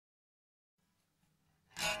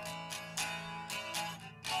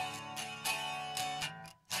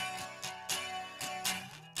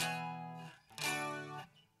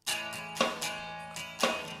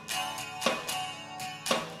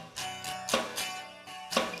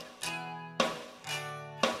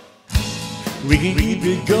We can keep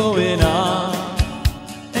it going on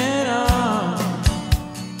and on.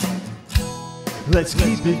 Let's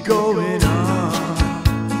keep it going on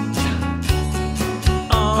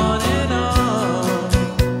and on.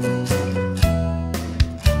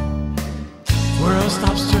 World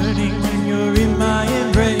stops turning when you're in my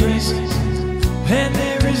embrace, and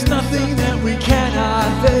there is nothing that we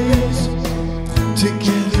cannot face.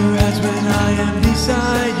 Together as when I am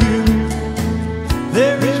beside you,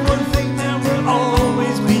 there is one thing that will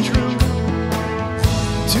always be true: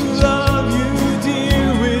 to love you,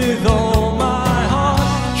 dear, with all my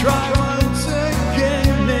heart. Try once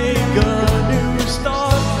again, make a new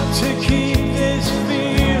start, to keep this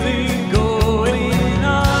feeling going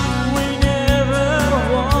on. We never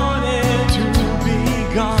wanted to be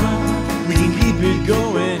gone. We can keep it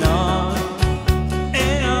going on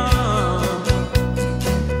and on.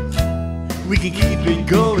 We can keep it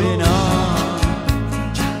going on.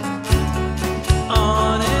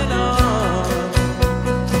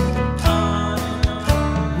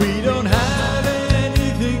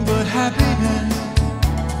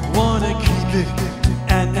 Wanna keep it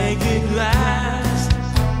and make it last.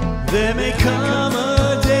 There may come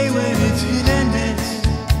a day when it's hit and miss.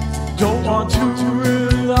 Don't want to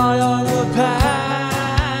rely on the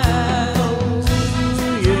past.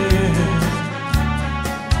 Oh yeah,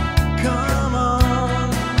 come on.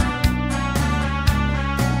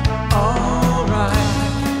 Alright,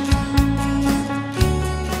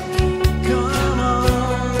 come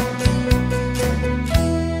on.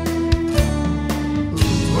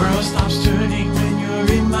 World stops turning when you're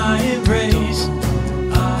in my embrace,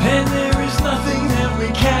 and there is nothing that we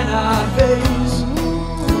cannot face.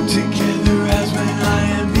 Together as when I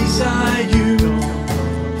am beside you,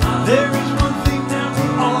 there is one thing that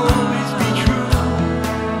will always be true: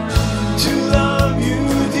 to love you,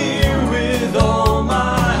 dear, with all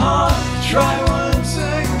my heart. Try once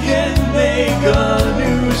again, make a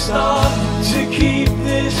new start, to keep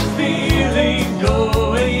this feeling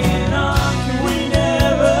going on. We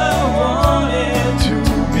never wanted to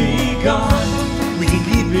be gone. We can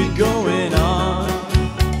keep it going on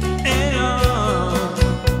and on.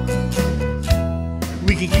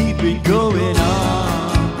 We can keep it going on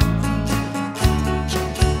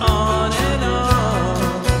and on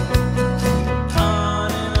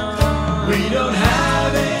and on. We don't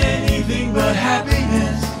have anything but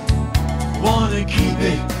happiness. Wanna keep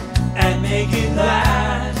it and make it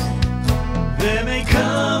last. There may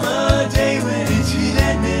come a day when it's hit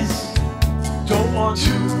and miss. Don't want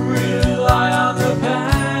to rely on